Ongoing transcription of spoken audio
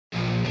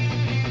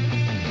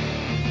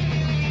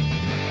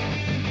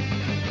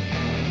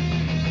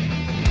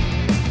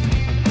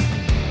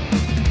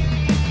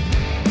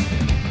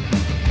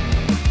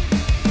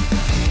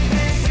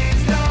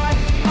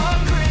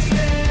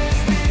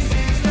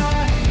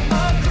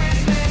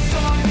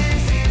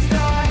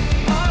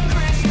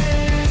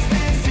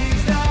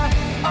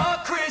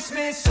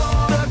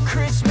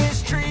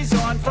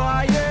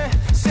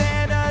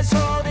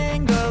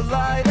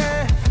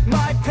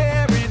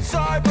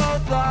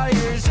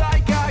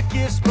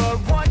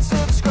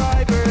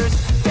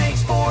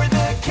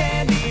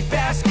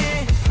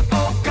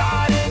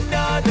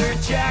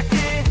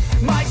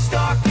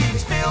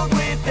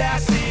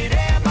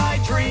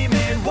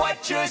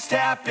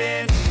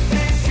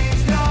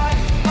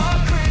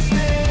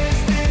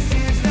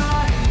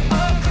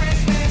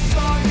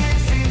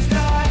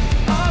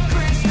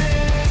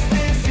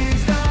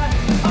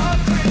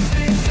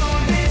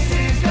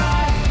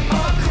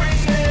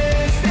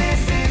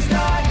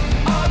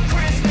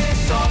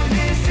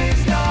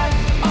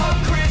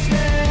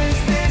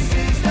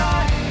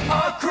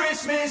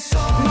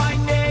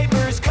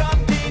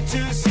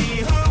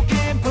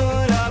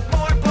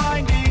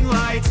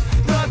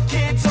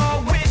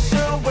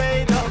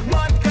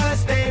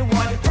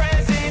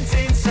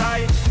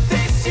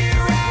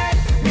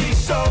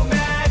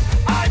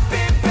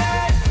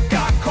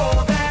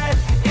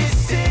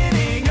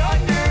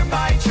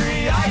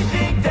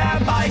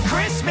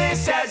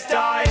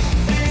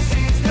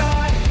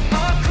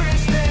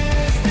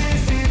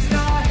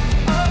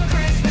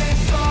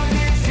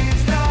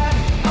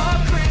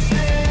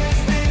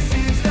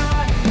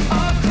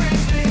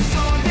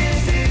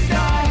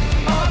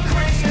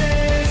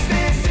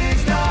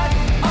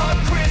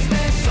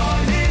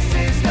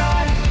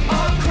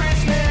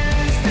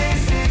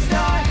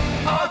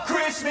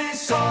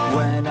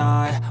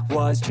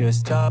was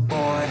just a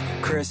boy,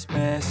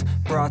 Christmas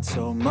brought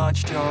so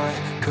much joy.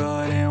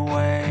 Couldn't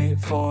wait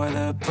for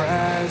the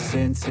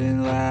presents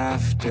and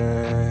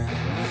laughter.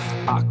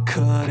 I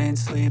couldn't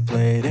sleep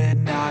late at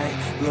night,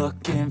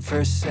 looking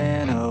for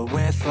Santa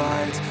with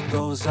lights.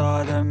 Those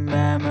are the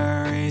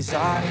memories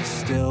I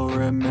still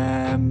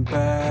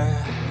remember.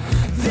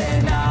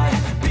 Then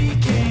I